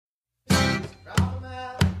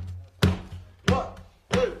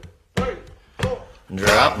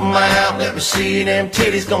Drop 'em out, let me see them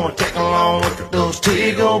titties. Gonna take a long look at those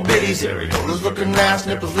tiggle bitties. Areolas looking nice,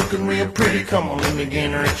 nipples looking real pretty. Come on, let me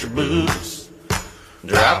get her at your boobs.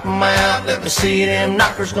 Drop 'em out, let me see them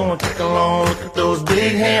knockers. Gonna take a long look at those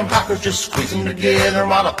big ham hockers. Just squeeze them together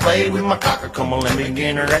while I play with my cocker. Come on, let me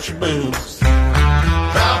get her at your boobs. Drop 'em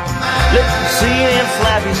out, let me see them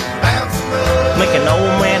flappies. Make an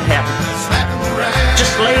old man happy.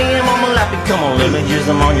 Just lay him on my lappy. Come on, let me jizz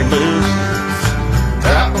them on your boobs.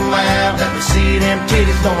 Drop 'em out, let me see them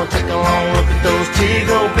titties. Gonna take a long look at those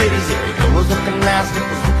tiggle bitties. Areolas looking nice,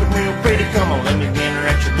 nipples looking real pretty. Come on, let me get her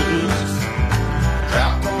at your boobs.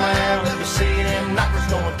 Drop 'em out, let me see them knockers.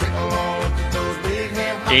 Gonna take a long look at those big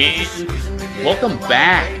ham. And welcome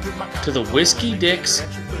back to the Whiskey Dicks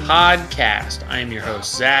podcast. I am your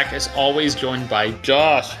host, Zach, as always joined by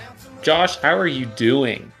Josh. Josh, how are you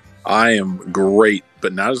doing? I am great,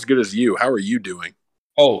 but not as good as you. How are you doing?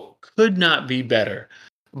 Oh, could not be better.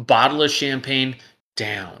 Bottle of champagne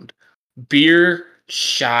downed. Beer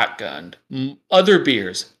shotgunned. Other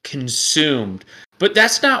beers consumed. But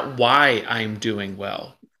that's not why I'm doing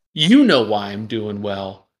well. You know why I'm doing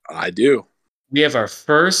well. I do. We have our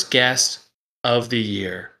first guest of the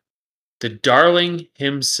year. The darling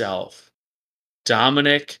himself,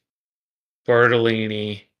 Dominic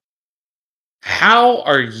Bertolini. How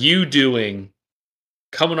are you doing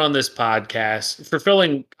coming on this podcast,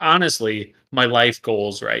 fulfilling, honestly, my life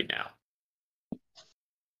goals right now?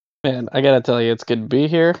 Man, I gotta tell you, it's good to be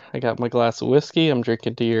here. I got my glass of whiskey. I'm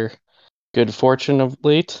drinking to your good fortune of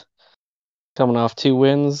late. Coming off 2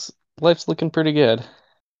 wins. Life's looking pretty good.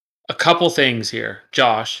 A couple things here.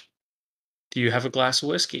 Josh, do you have a glass of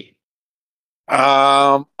whiskey?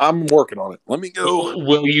 I'm working on it. Let me go.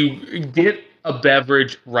 Will you get a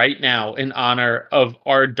beverage right now in honor of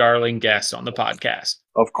our darling guest on the podcast?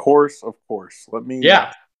 Of course. Let me.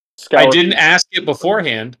 Yeah. Scour I didn't ask it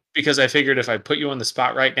beforehand because I figured if I put you on the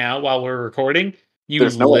spot right now while we're recording, you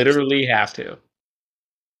literally have to.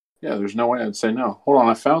 Yeah, there's no way I'd say no. Hold on,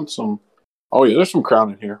 I found some. Oh yeah, there's some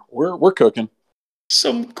Crown in here. We're cooking.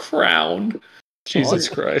 Some Crown. Jesus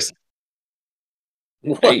Christ.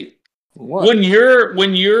 What? Hey, What? when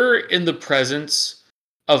you're in the presence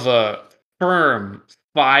of a firm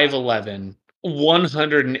 5'11",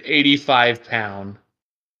 185-pound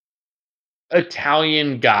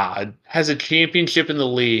Italian god, has a championship in the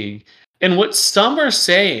league, and what some are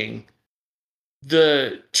saying,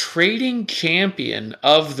 the trading champion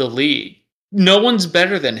of the league, no one's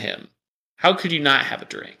better than him. How could you not have a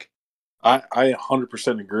drink? I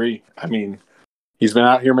 100% agree. I mean, he's been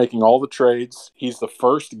out here making all the trades. He's the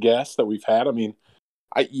first guest that we've had. I mean,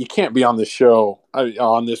 you can't be on this show,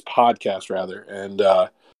 on this podcast rather, and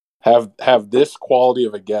have this quality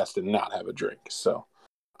of a guest and not have a drink. So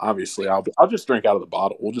obviously, I'll just drink out of the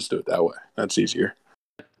bottle. We'll just do it that way. That's easier.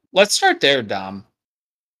 Let's start there, Dom.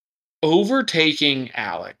 Overtaking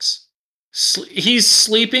Alex. He's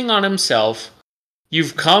sleeping on himself.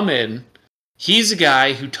 You've come in. He's a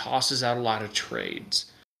guy who tosses out a lot of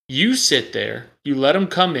trades. You sit there. You let him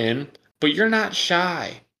come in, but you're not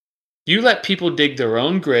shy. You let people dig their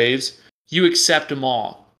own graves. You accept them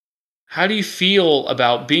all. How do you feel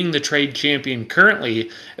about being the trade champion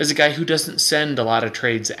currently as a guy who doesn't send a lot of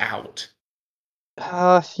trades out?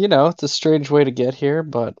 It's a strange way to get here,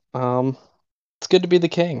 but it's good to be the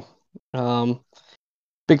king.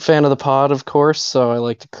 Big fan of the pod, of course, so I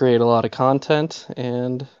like to create a lot of content,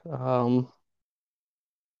 and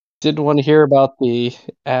didn't want to hear about the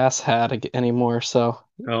ass hat anymore, so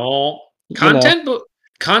No.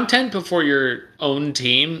 Content before your own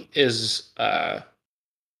team is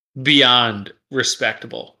beyond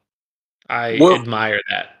respectable. I admire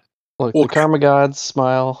that. Look, the karma gods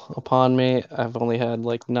smile upon me. I've only had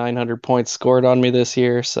like 900 points scored on me this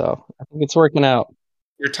year, so I think it's working out.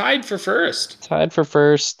 You're tied for first. Tied for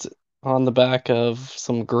first on the back of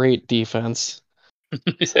some great defense.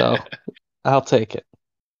 So I'll take it.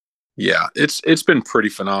 Yeah, it's been pretty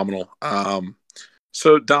phenomenal.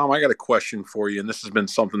 So Dom, I got a question for you, and this has been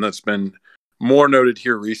something that's been more noted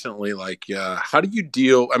here recently. Like, how do you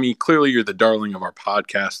deal? I mean, clearly you're the darling of our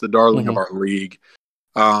podcast, the darling of our league.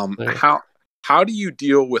 How do you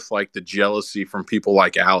deal with like the jealousy from people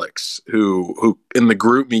like Alex, who in the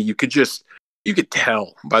group me, you could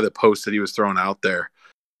tell by the post that he was throwing out there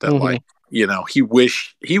that like, he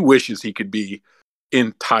wishes he could be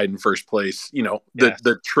tied in first place,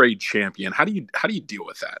 the trade champion. How do you deal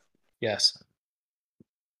with that? Yes.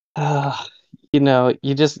 You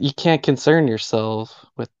can't concern yourself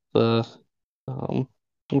with the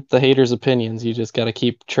haters' opinions. You just got to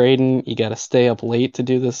keep trading. You got to stay up late to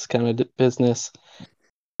do this kind of business.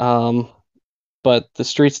 But the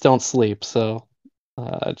streets don't sleep, so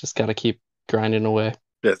Just got to keep grinding away.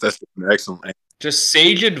 Yes, that's excellent. Just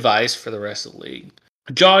sage advice for the rest of the league.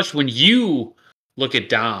 Josh, when you look at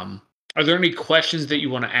Dom, are there any questions that you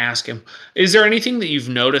want to ask him? Is there anything that you've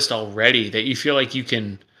noticed already that you feel like you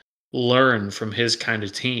can learn from his kind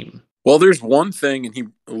of team? Well, there's one thing, and he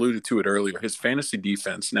alluded to it earlier, his fantasy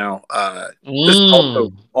defense. Now, this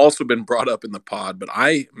has also been brought up in the pod, but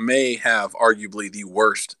I may have arguably the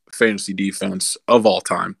worst fantasy defense of all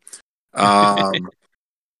time.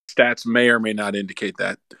 Stats may or may not indicate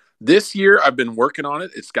that. This year, I've been working on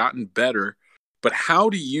it. It's gotten better. But how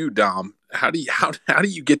do you, Dom? How do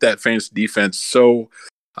you get that fantasy defense so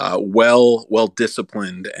well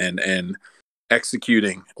disciplined and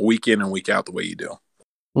executing week in and week out the way you do?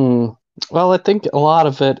 Well, I think a lot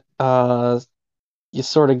of it, you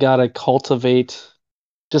sort of got to cultivate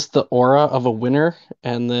just the aura of a winner,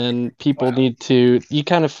 and then people need to, you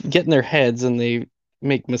kind of get in their heads and they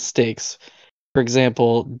make mistakes. For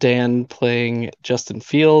example, Dan playing Justin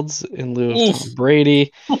Fields in lieu of Tom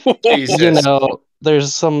Brady. Jesus.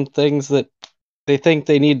 There's some things that they think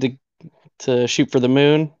they need to shoot for the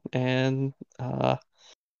moon, and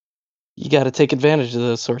you got to take advantage of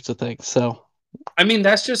those sorts of things. So, I mean,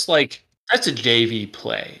 that's a JV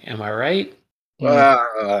play. Am I right?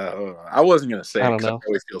 I wasn't going to say I it don't because I know.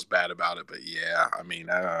 always feels bad about it, but yeah, I mean,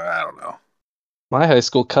 I don't know. My high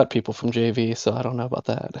school cut people from JV, so I don't know about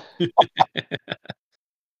that.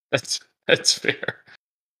 That's fair.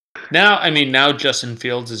 Now Justin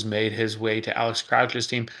Fields has made his way to Alex Crouch's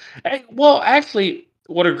team. Well, actually,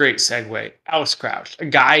 what a great segue. Alex Crouch, a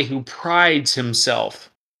guy who prides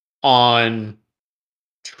himself on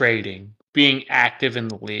trading, being active in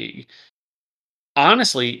the league.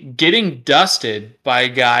 Honestly, getting dusted by a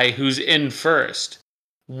guy who's in first.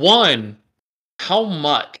 One, how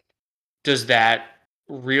much does that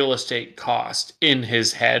real estate cost in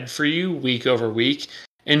his head for you week over week?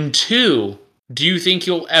 And two, do you think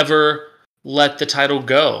you'll ever let the title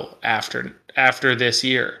go after this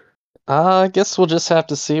year? I guess we'll just have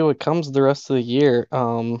to see what comes the rest of the year.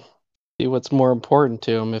 See what's more important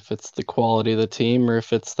to him, if it's the quality of the team or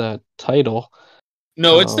if it's that title.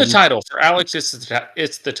 No, it's the title. For Alex, it's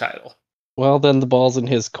the title. Well, then the ball's in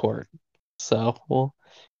his court. So we'll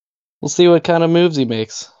see what kind of moves he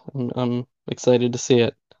makes. I'm excited to see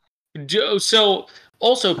it. So,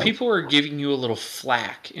 also, people are giving you a little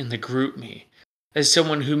flack in the group me as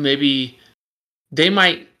someone who maybe they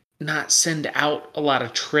might not send out a lot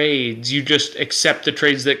of trades. You just accept the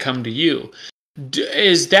trades that come to you.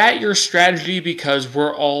 Is that your strategy because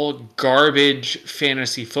we're all garbage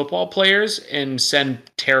fantasy football players and send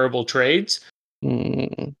terrible trades?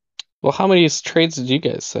 Well, how many trades did you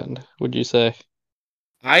guys send, would you say?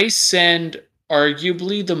 I send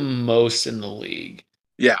arguably the most in the league.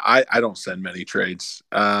 Yeah, I don't send many trades.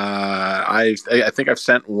 I think I've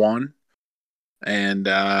sent one, and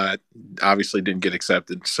obviously didn't get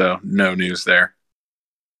accepted, so no news there.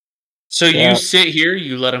 So you sit here,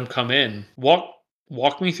 you let them come in.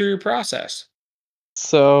 Walk me through your process.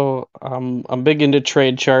 So I'm big into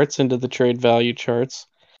trade charts, into the trade value charts.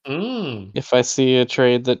 If I see a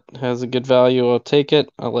trade that has a good value, I'll take it.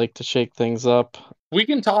 I like to shake things up. We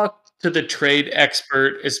can talk to the trade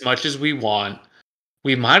expert as much as we want.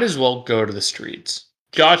 We might as well go to the streets.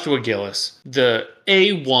 Joshua Gillis, the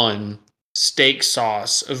A1 steak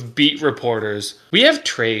sauce of beat reporters. We have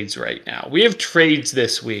trades right now. We have trades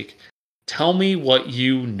this week. Tell me what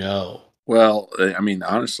you know. Well, I mean,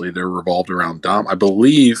 honestly, they're revolved around Dom. I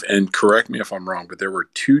believe, and correct me if I'm wrong, but there were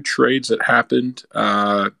 2 trades that happened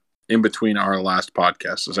in between our last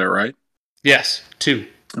podcast. Is that right? Yes, 2.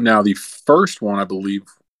 Now, the first one, I believe,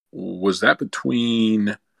 was that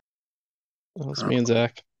between... That was me and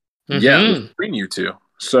Zach. Yeah, it was between you two.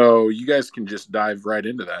 So you guys can just dive right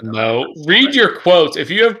into that. No, read your quotes. If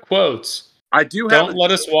you have quotes, I do. Don't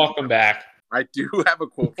let us walk them back. I do have a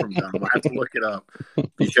quote from Dom. I have to look it up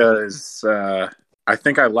because I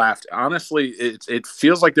think I laughed. Honestly, it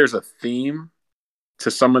feels like there's a theme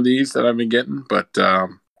to some of these that I've been getting, but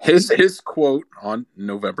his quote on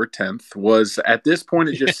November 10th was, "At this point,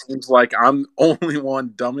 it just seems like I'm the only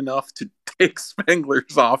one dumb enough to take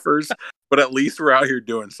Spengler's offers, but at least we're out here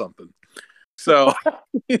doing something." So,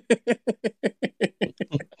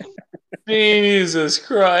 Jesus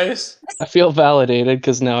Christ! I feel validated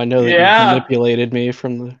because now I know that you manipulated me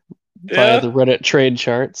from via the Reddit trade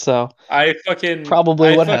chart. So I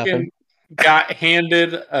happened. Got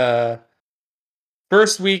handed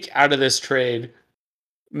first week out of this trade.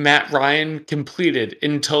 Matt Ryan completed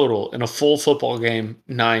in total in a full football game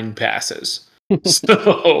 9 passes.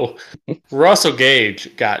 So Russell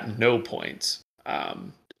Gage got no points.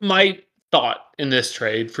 My thought in this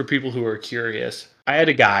trade, for people who are curious, I had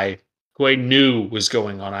a guy who I knew was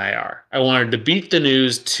going on IR. I wanted to beat the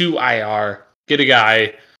news to IR, get a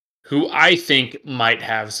guy who I think might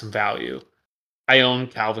have some value. I own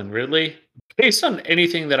Calvin Ridley. Based on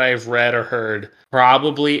anything that I've read or heard,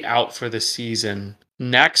 probably out for the season.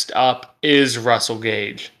 Next up is Russell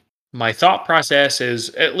Gage. My thought process is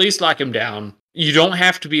at least lock him down. You don't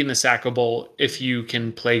have to be in the Sacco Bowl if you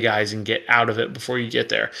can play guys and get out of it before you get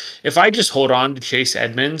there. If I just hold on to Chase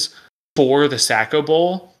Edmonds for the Sacco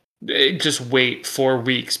Bowl, just wait 4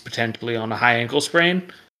 weeks potentially on a high ankle sprain.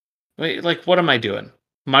 Like, what am I doing?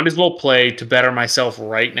 Might as well play to better myself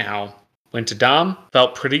right now. Went to Dom,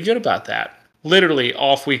 felt pretty good about that. Literally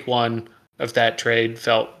off week 1 of that trade,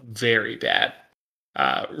 felt very bad.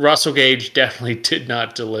 Russell Gage definitely did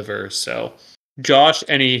not deliver. So, Josh,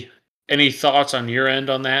 any thoughts on your end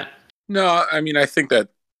on that? No, I mean, I think that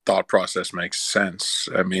thought process makes sense.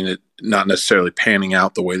 I mean, it not necessarily panning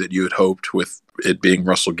out the way that you had hoped with it being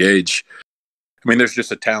Russell Gage. I mean, there's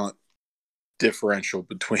just a talent differential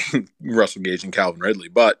between Russell Gage and Calvin Ridley.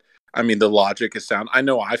 But, I mean, the logic is sound. I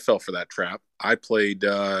know I fell for that trap. I played,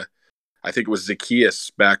 I think it was Zacchaeus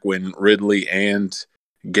back when Ridley and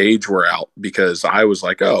Gage were out because I was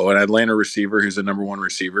like, oh, an Atlanta receiver who's the number 1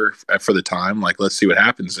 receiver for the time. Like, let's see what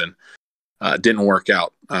happens. And didn't work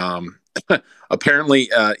out. Apparently,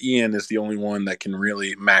 Ian is the only one that can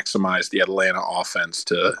really maximize the Atlanta offense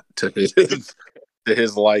to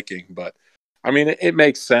his liking. But I mean, it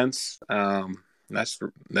makes sense.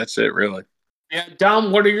 That's it, really. Yeah,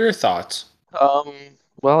 Dom, what are your thoughts?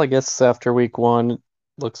 Well, I guess after week 1, it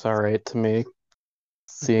looks all right to me.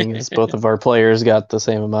 Seeing as both of our players got the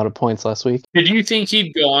same amount of points last week. Did you think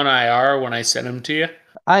he'd go on IR when I sent him to you?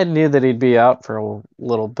 I knew that he'd be out for a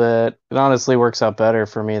little bit. It honestly works out better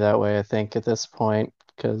for me that way, I think, at this point,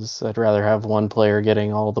 because I'd rather have one player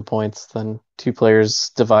getting all the points than 2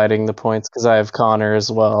 players dividing the points, because I have Connor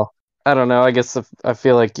as well. I don't know. I guess I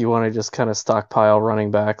feel like you want to just kind of stockpile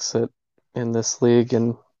running backs in this league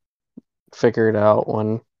and figure it out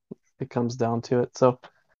when it comes down to it. So,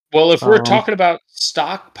 well, if we're talking about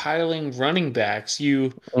stockpiling running backs,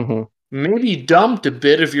 you maybe dumped a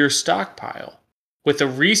bit of your stockpile. With a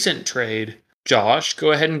recent trade, Josh,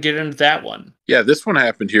 go ahead and get into that one. Yeah, this one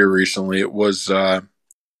happened here recently. It was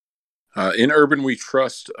in Urban We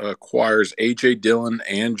Trust acquires A.J. Dillon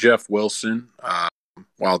and Jeff Wilson,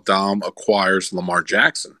 while Dom acquires Lamar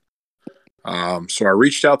Jackson. So I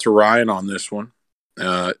reached out to Ryan on this one.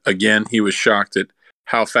 Again, he was shocked at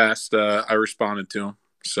how fast I responded to him.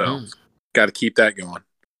 So got to keep that going.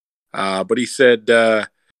 But he said,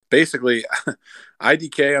 basically,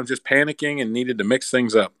 IDK, I'm just panicking and needed to mix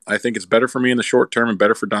things up. I think it's better for me in the short term and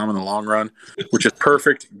better for Dom in the long run, which is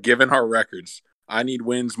perfect given our records. I need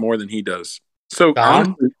wins more than he does. So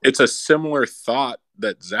honestly, it's a similar thought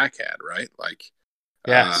that Zach had, right? Like,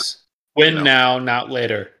 yes, win now, not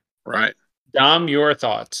later. Right. Dom, your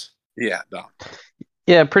thoughts? Yeah, Dom.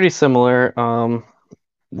 Yeah, pretty similar.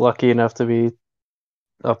 Lucky enough to be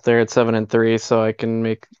up there at 7-3, so I can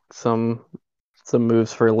make some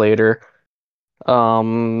moves for later.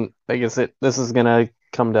 I guess this is gonna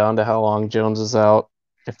come down to how long Jones is out.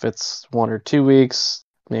 If it's 1 or 2 weeks,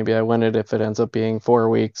 maybe I win it. If it ends up being 4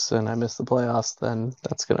 weeks and I miss the playoffs, then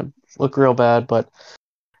that's gonna look real bad. But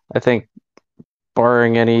I think,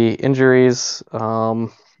 barring any injuries,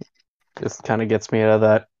 this kind of gets me out of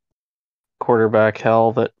that quarterback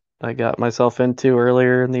hell that I got myself into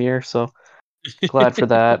earlier in the year. So glad for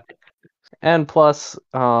that. And plus,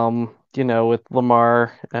 with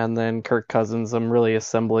Lamar and then Kirk Cousins, I'm really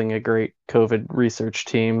assembling a great COVID research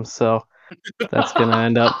team. So that's going to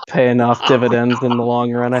end up paying off dividends in the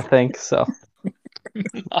long run, I think. So.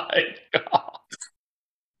 My God.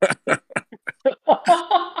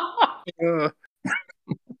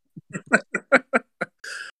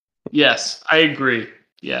 Yes, I agree.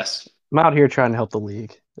 Yes. I'm out here trying to help the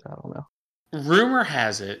league. I don't know. Rumor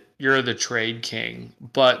has it you're the trade king,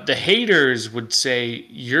 but the haters would say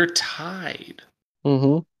you're tied.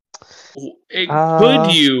 Mm-hmm.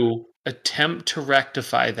 Could you attempt to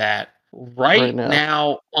rectify that right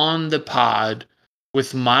now on the pod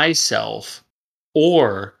with myself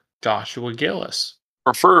or Joshua Gillis?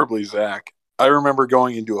 Preferably Zach. I remember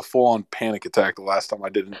going into a full-on panic attack the last time I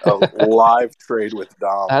did a live trade with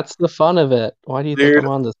Dom. That's the fun of it. Why do you think I'm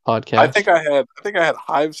on this podcast? I think I had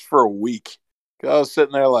hives for a week. I was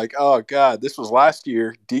sitting there like, oh God, this was last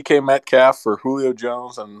year. DK Metcalf for Julio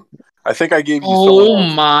Jones, and I think I gave you. Oh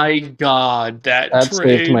my God, that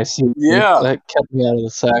trade saved my seat. Yeah, that kept me out of the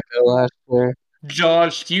sack last year.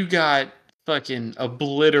 Josh, you got fucking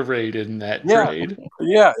obliterated in that Yeah. trade.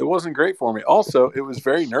 Yeah, it wasn't great for me. Also, it was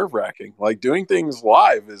very nerve wracking. Like doing things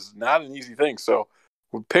live is not an easy thing. So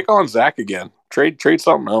we'll pick on Zach again. Trade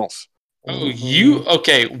something else. Oh, you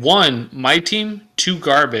okay? One, my team, too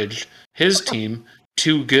garbage. His team,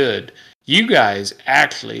 too good. You guys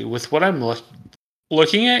actually, with what I'm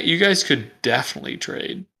looking at, you guys could definitely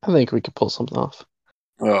trade. I think we could pull something off.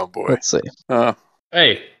 Oh boy. Let's see.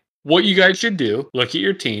 Hey, what you guys should do? Look at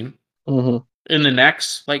your team. Mm-hmm. In the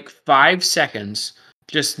next 5 seconds,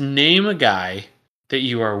 just name a guy that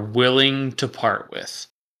you are willing to part with.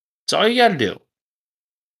 That's all you got to do.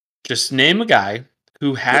 Just name a guy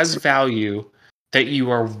who has value that you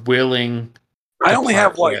are willing I to only part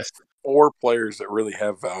have like with. 4 players that really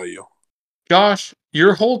have value. Josh,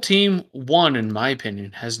 your whole team, one, in my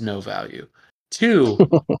opinion, has no value. 2,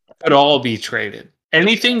 could all be traded.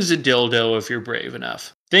 Anything's a dildo if you're brave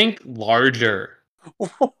enough. Think larger.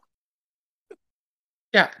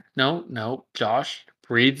 Yeah, no, Josh,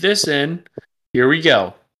 breathe this in. Here we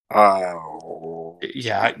go. Oh.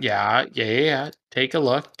 Yeah. Take a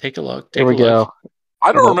look. Here we go.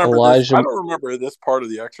 I don't remember this. Elijah. I don't remember this part of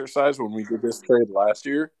the exercise when we did this trade last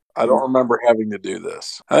year. I don't remember having to do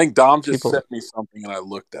this. I think Dom just sent me something and I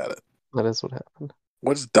looked at it. That is what happened.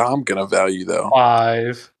 What's Dom gonna value though?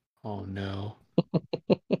 5. Oh no.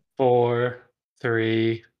 4,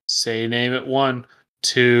 3. Say name it. 1,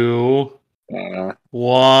 2,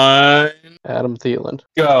 1. Adam Thielen.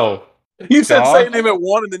 Go. You said say name it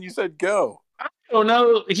 1 and then you said go. I don't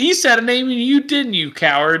know. He said a name and you didn't, you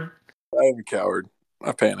coward. I am a coward.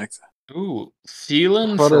 I panicked. Ooh,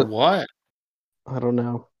 Thielen for what? I don't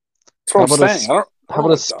know. That's what I'm saying. How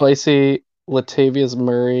about a spicy Latavius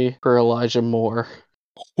Murray for Elijah Moore?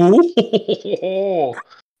 Latavius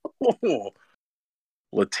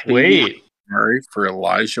Murray for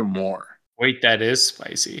Elijah Moore. Wait, that is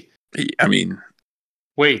spicy. I mean,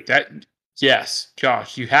 yes,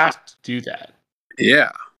 Josh, you have to do that.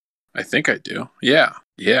 Yeah, I think I do. Yeah.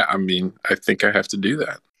 I mean, I think I have to do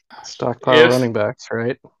that. Stockpile running backs,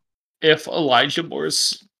 right? If Elijah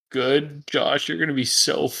Moore's good, Josh, you're gonna be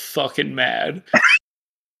so fucking mad.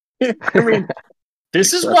 I mean,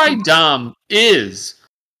 this is why Dom is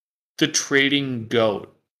the trading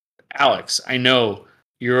goat. Alex, I know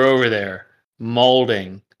you're over there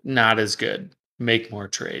molding. Not as good. Make more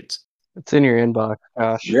trades. It's in your inbox,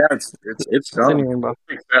 Josh. Yeah, it's done. In your inbox.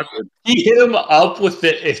 He hit him up with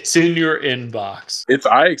it. It's in your inbox.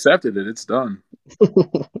 I accepted it. It's done.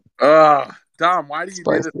 Dom, why do you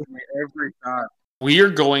do this to me every time? We are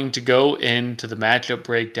going to go into the matchup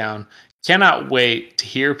breakdown. Cannot wait to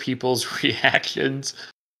hear people's reactions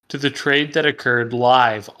to the trade that occurred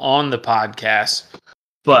live on the podcast.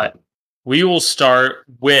 But we will start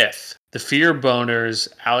with the Fear Boners.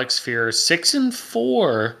 Alex Fear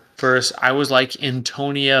 6-4. First, I was like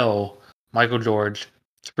Antonio, Michael George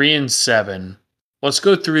 3-7. Let's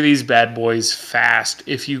go through these bad boys fast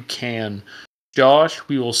if you can. Josh,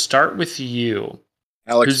 we will start with you.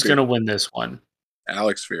 Alex, who's going to win this one?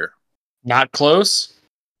 Alex Fear. Not close?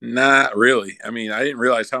 Not really. I mean, I didn't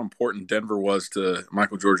realize how important Denver was to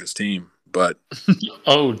Michael George's team, but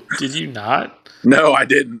oh, did you not? No, I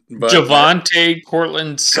didn't. But Javonte,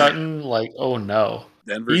 Cortland Sutton, oh no,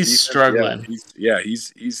 Denver's he's struggling.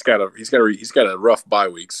 He's got a rough bye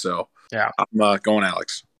week. So yeah, I'm going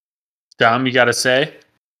Alex. Dom, you got to say?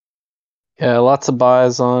 Yeah, lots of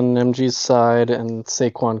buys on MG's side and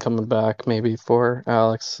Saquon coming back maybe for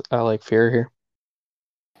Alex. I like Fear here.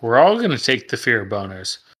 We're all going to take the Fear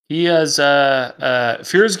Boners. He has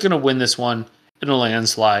Fear's going to win this one in a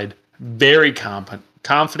landslide. Very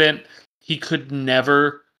confident. He could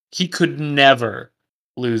never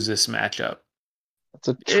lose this matchup. It's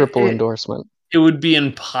a triple endorsement. It would be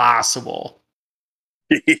impossible.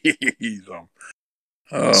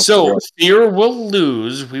 Oh, so Fear will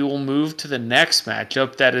lose. We will move to the next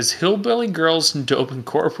matchup. That is Hillbilly Girls and Dope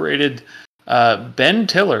Incorporated. Ben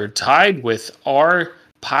Tiller tied with our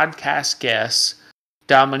podcast guest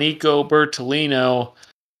Domenico Bertolino.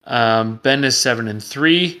 Ben is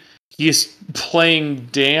 7-3. He's playing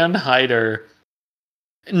Dan Hyder.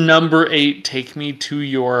 Number 8, Take Me to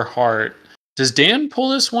Your Heart. Does Dan pull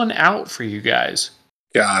this one out for you guys?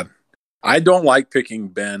 God, I don't like picking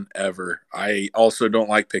Ben ever. I also don't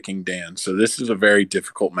like picking Dan. So this is a very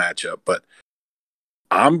difficult matchup, but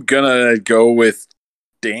I'm going to go with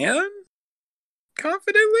Dan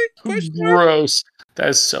confidently. Gross.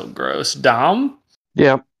 That's so gross. Dom?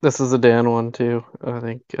 Yeah, this is a Dan one too. I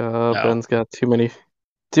think Ben's got too many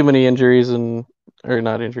injuries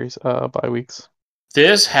bye weeks.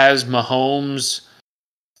 This has Mahomes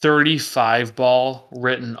 35 ball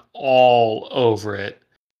written all over it.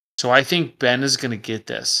 So I think Ben is going to get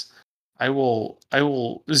this. I will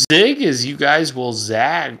zig as you guys will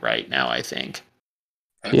zag right now, I think.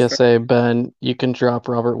 PSA, Ben, you can drop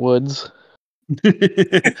Robert Woods.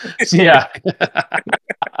 Yeah.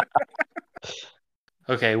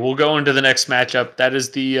 Okay, we'll go into the next matchup. That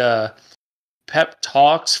is the Pep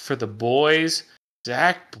Talks for the boys.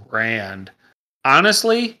 Zach Brand.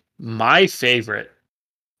 Honestly, my favorite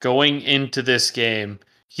going into this game.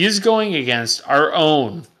 He's going against our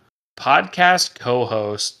own podcast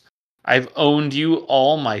co-host. I've owned you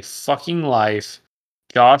all my fucking life.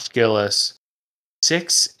 Josh Gillis.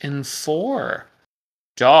 6-4.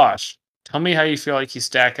 Josh, tell me how you feel like you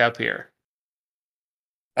stack up here.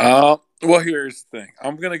 Well, here's the thing.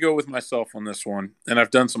 I'm going to go with myself on this one, and I've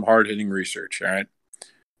done some hard-hitting research, all right?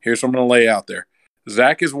 Here's what I'm going to lay out there.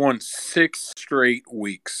 Zach has won 6 straight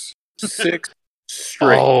weeks. 6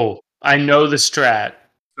 straight. Oh, I know the strat.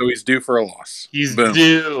 So he's due for a loss. He's Boom.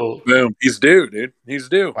 due. Boom. He's due, dude. He's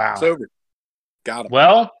due. Wow. It's over. Got him.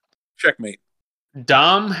 Well, checkmate.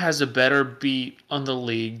 Dom has a better beat on the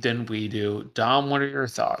league than we do. Dom, what are your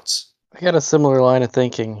thoughts? I got a similar line of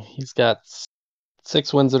thinking. He's got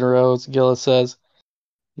 6 wins in a row, as Gillis says.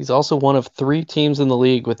 He's also one of 3 teams in the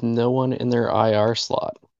league with no one in their IR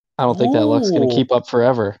slot. I don't think that luck's going to keep up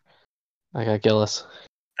forever. I got Gillis.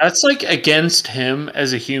 That's like against him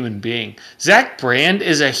as a human being. Zach Brand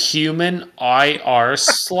is a human IR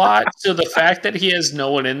slot, so the fact that he has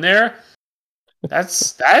no one in there,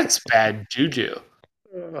 that's bad juju.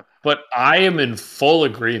 But I am in full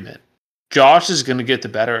agreement. Josh is going to get the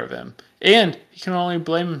better of him, and he can only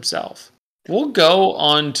blame himself. We'll go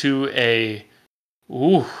on to a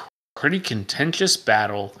pretty contentious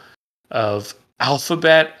battle of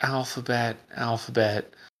alphabet.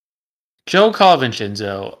 Joe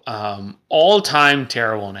Colavincenzo, all-time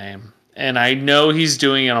terrible name. And I know he's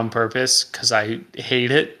doing it on purpose because I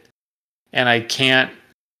hate it. And I can't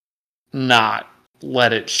not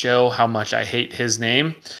let it show how much I hate his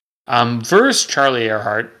name. Versus Charlie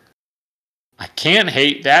Earhart. I can't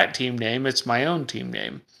hate that team name. It's my own team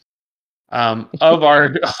name. Of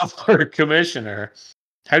our commissioner.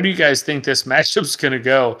 How do you guys think this matchup's going to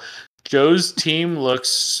go? Joe's team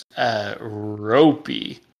looks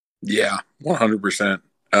ropey. Yeah, 100%.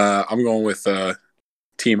 I'm going with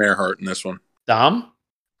Team Earhart in this one. Dom?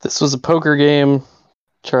 This was a poker game.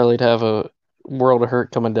 Charlie'd have a world of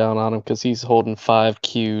hurt coming down on him because he's holding 5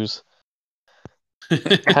 Qs.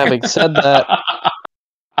 Having said that,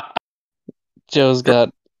 Joe's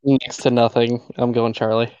got next to nothing. I'm going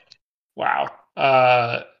Charlie. Wow.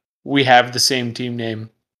 We have the same team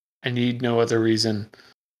name. I need no other reason.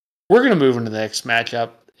 We're going to move into the next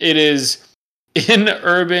matchup. It is in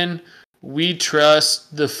Urban. We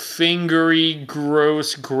trust the fingery,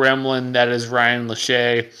 gross gremlin that is Ryan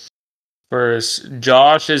Lachey. Versus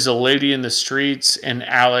Josh is a lady in the streets, and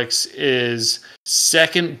Alex is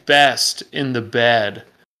second best in the bed,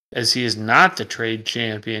 as he is not the trade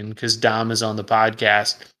champion because Dom is on the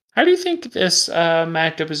podcast. How do you think this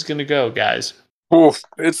matchup is going to go, guys? Oof,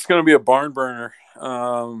 it's going to be a barn burner.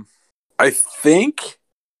 I think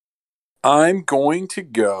I'm going to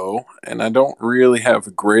go, and I don't really have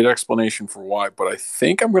a great explanation for why, but I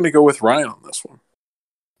think I'm going to go with Ryan on this one.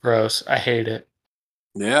 Gross. I hate it.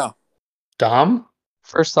 Yeah. Dom?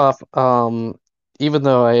 First off, even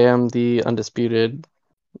though I am the undisputed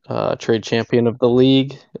trade champion of the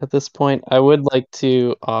league at this point, I would like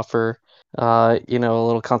to offer, a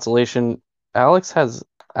little consolation. Alex has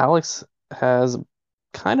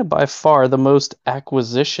kind of by far the most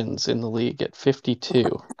acquisitions in the league at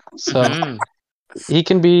 52. So he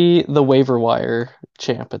can be the waiver wire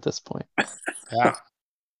champ at this point. Yeah.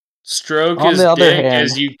 Stroke On his the other dick hand-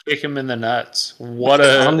 as you kick him in the nuts. What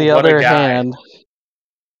a On the what other a guy. hand,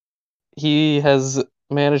 he has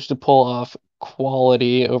managed to pull off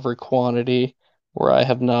quality over quantity, where I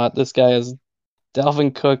have not. This guy is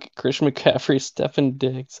Dalvin Cook, Christian McCaffrey, Stefan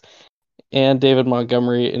Diggs, and David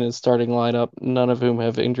Montgomery in his starting lineup, none of whom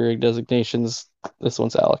have injury designations. This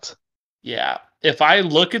one's Alex. Yeah. If I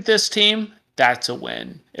look at this team, that's a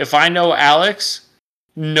win. If I know Alex,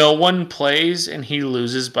 no one plays and he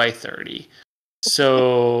loses by 30.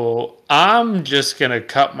 So I'm just going to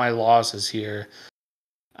cut my losses here.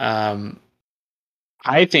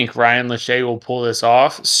 I think Ryan Lachey will pull this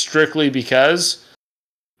off strictly because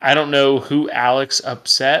I don't know who Alex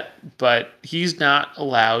upset, but he's not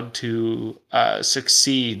allowed to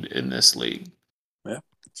succeed in this league. Yeah,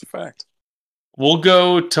 it's a fact. We'll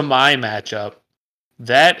go to my matchup.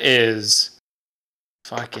 That is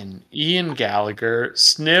fucking Ian Gallagher,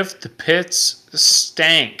 sniffed pits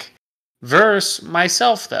stank. Versus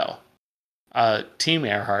myself, though. Team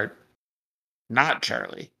Earhart, not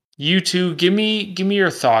Charlie. You two, give me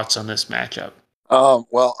your thoughts on this matchup.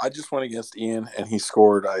 Well, I just went against Ian, and he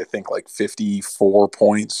scored, I think, like 54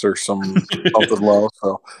 points or something low.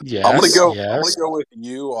 So I'm gonna Yes, go. I'm yes. gonna go with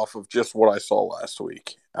you off of just what I saw last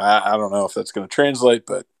week. I don't know if that's gonna translate,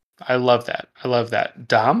 but I love that. I love that.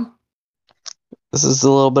 Dom? This is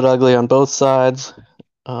a little bit ugly on both sides.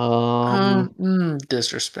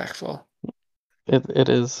 Disrespectful. It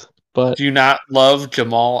is, but Do you not love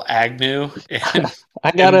Jamal Agnew and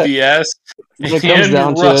I gotta. MVS When it comes and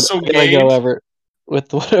down to it, Russell I gotta go Gage?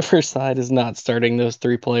 with whatever side is not starting those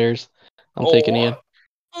three players. I'm taking Oh, Ian.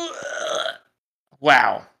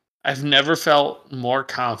 wow. I've never felt more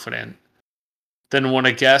confident than when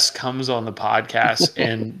a guest comes on the podcast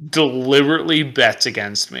and deliberately bets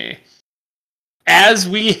against me. As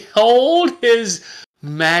we hold his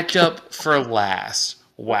matchup for last.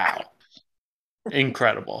 Wow.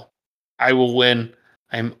 Incredible. I will win.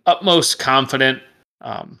 I'm utmost confident.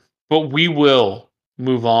 But we will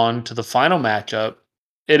move on to the final matchup.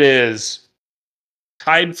 It is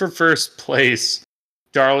tied for first place,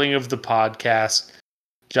 darling of the podcast,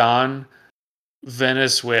 John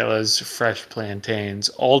Venezuela's Fresh Plantains,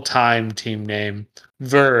 all-time team name,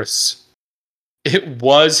 verse. It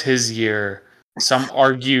was his year. Some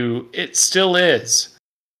argue it still is.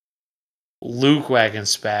 Luke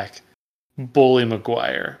Wagensback, Bully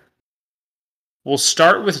McGuire. We'll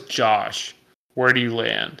start with Josh. Where do you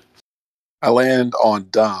land? I land on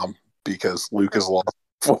Dom because Luke has lost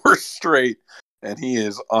 4 straight, and he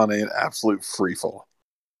is on an absolute free fall.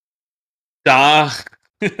 Dom,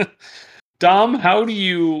 Dom, how do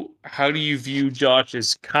you view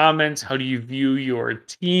Josh's comments? How do you view your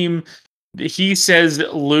team? He says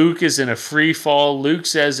that Luke is in a free fall. Luke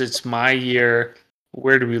says it's my year.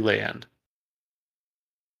 Where do we land?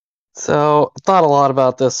 So I thought a lot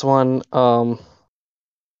about this one.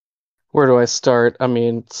 Where do I start? I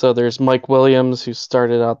mean, so there's Mike Williams, who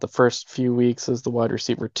started out the first few weeks as the wide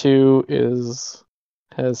receiver 2,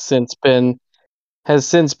 has since been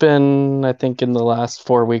I think in the last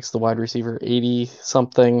 4 weeks the wide receiver 80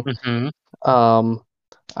 something. Mm-hmm.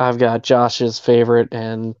 I've got Josh's favorite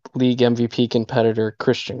and league MVP competitor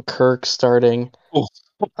Christian Kirk starting.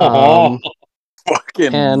 Oh.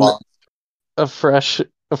 Fucking And monster. a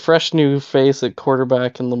fresh new face at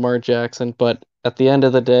quarterback in Lamar Jackson, but at the end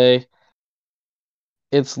of the day,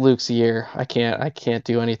 it's Luke's year. I can't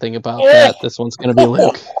do anything about that. This one's gonna be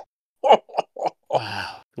Luke.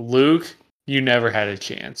 Wow. Luke, you never had a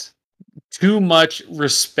chance. Too much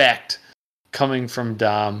respect coming from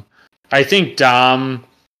Dom. I think Dom,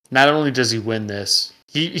 not only does he win this,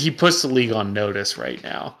 he puts the league on notice right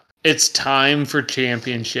now. It's time for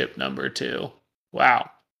championship number 2.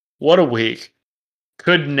 Wow. What a week.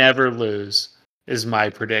 Could never lose is my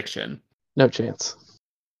prediction. No chance.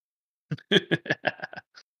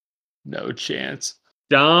 No chance.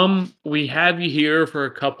 Dom, we have you here for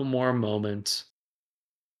a couple more moments.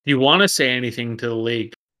 Do you want to say anything to the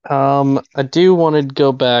league? I do want to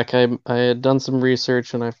go back. I had done some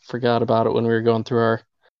research and I forgot about it when we were going through our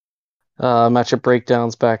matchup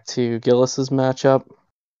breakdowns back to Gillis's matchup.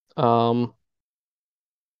 I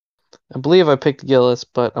believe I picked Gillis,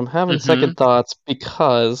 but I'm having second thoughts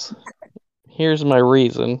because here's my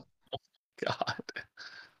reason. God.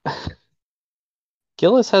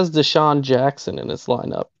 Gillis has Deshaun Jackson in his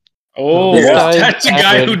lineup. Oh, This guy that's a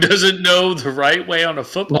guy who doesn't know the right way on a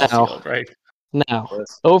football field, right? Now,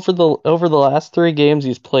 over the last 3 games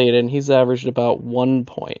he's played in, he's averaged about 1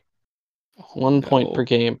 point. One point per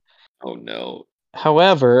game. Oh no.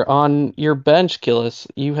 However, on your bench, Gillis,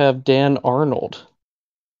 you have Dan Arnold,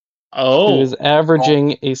 who is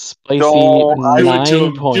averaging a spicy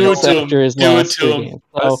 9 points after his last 3 games.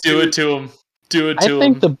 So do it to him. Do it I to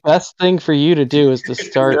think him. the best thing for you to do is to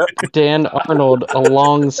start Dan Arnold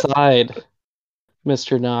alongside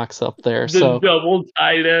Mr. Knox up there. The double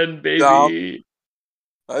tight end, baby. Dom,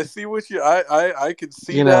 I see what I could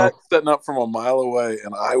see that setting up from a mile away,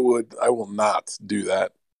 and I will not do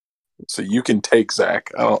that. So you can take Zach.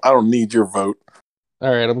 I don't need your vote.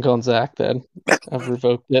 All right, I'm going Zach then. I've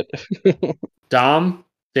revoked it. Dom,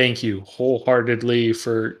 thank you wholeheartedly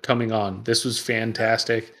for coming on. This was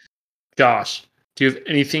fantastic. Josh, do you have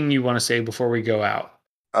anything you want to say before we go out?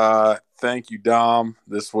 Thank you, Dom.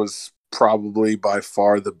 This was probably by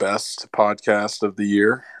far the best podcast of the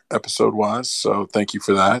year, episode wise. So thank you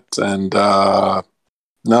for that. And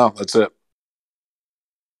no, that's it.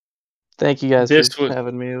 Thank you guys for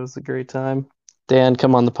having me. It was a great time. Dan,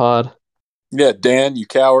 come on the pod. Yeah, Dan, you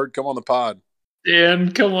coward, come on the pod.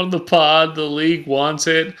 Dan, come on the pod. The league wants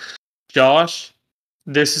it. Josh,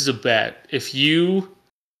 this is a bet. If you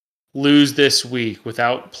lose this week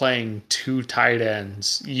without playing 2 tight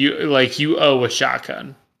ends, you owe a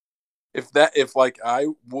shotgun. If I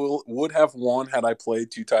would have won had I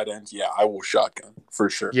played 2 tight ends, yeah, I will shotgun for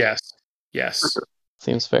sure. Yes.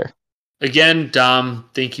 Seems fair. Again, Dom,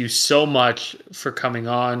 thank you so much for coming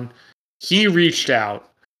on. He reached out.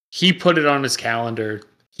 He put it on his calendar.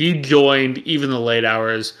 He joined even the late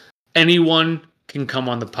hours. Anyone can come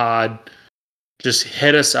on the pod. Just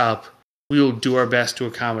hit us up. We will do our best to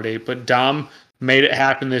accommodate. But Dom made it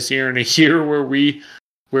happen this year, in a year where we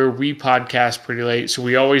podcast pretty late. So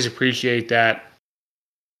we always appreciate that.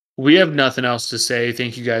 We have nothing else to say.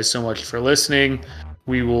 Thank you guys so much for listening.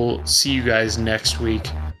 We will see you guys next week.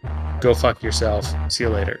 Go fuck yourself. See you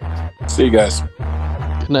later. See you guys.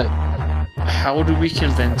 Good night. How do we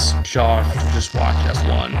convince Josh to just watch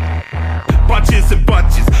F1? Bunches and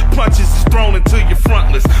bunches, punches is thrown into your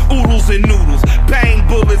frontless. Oodles and noodles, bang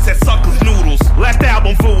bullets at suckers' noodles. Last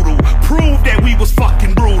album voodoo, proved that we was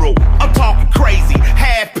fucking brutal. I'm talking crazy,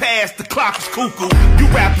 half past the clock is cuckoo. You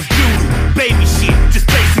rappers doodle, baby shit, just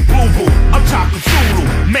basic boo-boo. I'm talking Zulu,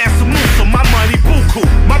 Mansa Musa, my money buku.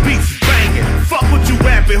 My beats is banging, fuck what you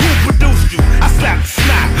rapping, who produced you? I slap the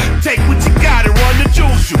snot, take what you got and run the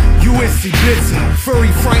juice you. USC busy,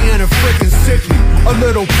 furry, frightened, and freaking sickly. A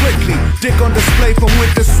little prickly, dick on display for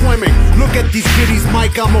winter swimming. Look at these kiddies,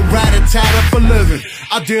 Mike, I'm a rat-a-tat for living.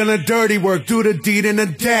 I deal in dirty work, do the deed in a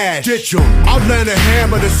dash. Ditch 'em, I'll land a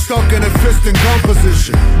hammer that's stuck in a fist and gun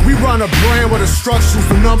position. We run a brand with instructions,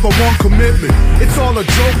 the #1 commitment. It's all a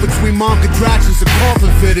joke between mom contractions and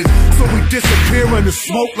coffin fitteds. So we disappear in the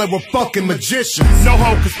smoke like we're fucking magicians. No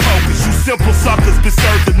hocus pocus, you simple suckers been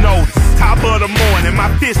served the notice. Top of the morning, my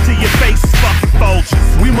fist to your face is fucking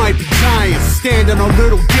Folgers. We might be giants, standing on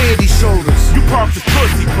little dandy shoulders. You perks is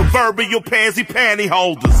pussy, proverbial pansy panty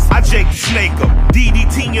holders. I Jake the Snake up,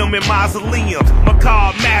 DDT 'em in mausoleums.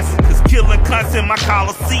 Macabre massacres, killing cunts in my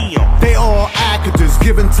Coliseum. They all actors,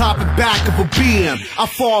 giving top and back of a BM. I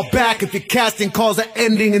fall back if your casting calls an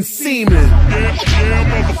ending in semen. Yeah,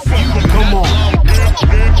 motherfucker. Come on.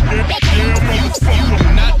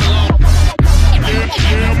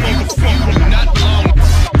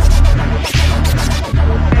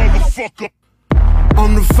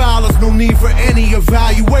 I'm the foulest, no need for any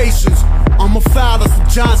evaluations. I'm a phallus of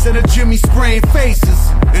Johnson and Jimmy spraying faces.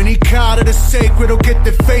 Any cow that is sacred will get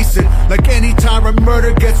to face it. Like any time a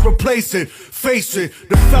murder gets replaced. Face it,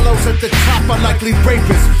 the fellows at the top are likely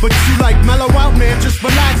rapists. But you like mellow out, man, just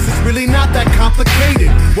relax. It's really not that complicated.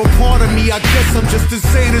 Well, part of me, I guess I'm just as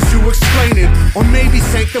sane as you explain it. Or maybe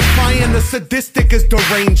sanctifying the sadistic is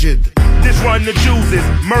deranged. This run the juices,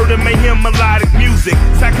 murder, mayhem, melodic music.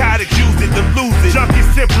 Psychotic use it to lose it.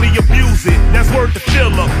 Junkies simply abuse it. That's worth the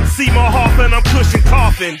filler. Seymour Hoffman, I'm cushion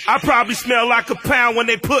coughing. I probably smell like a pound when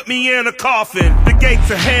they put me in a coffin. The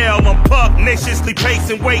gates of hell, I'm pugnaciously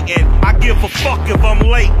pacing, waiting. I give a fuck if I'm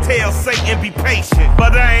late. Tell Satan be patient.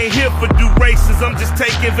 But I ain't here for durations. I'm just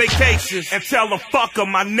taking vacations. And tell them fuck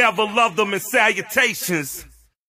them, I never loved them in salutations.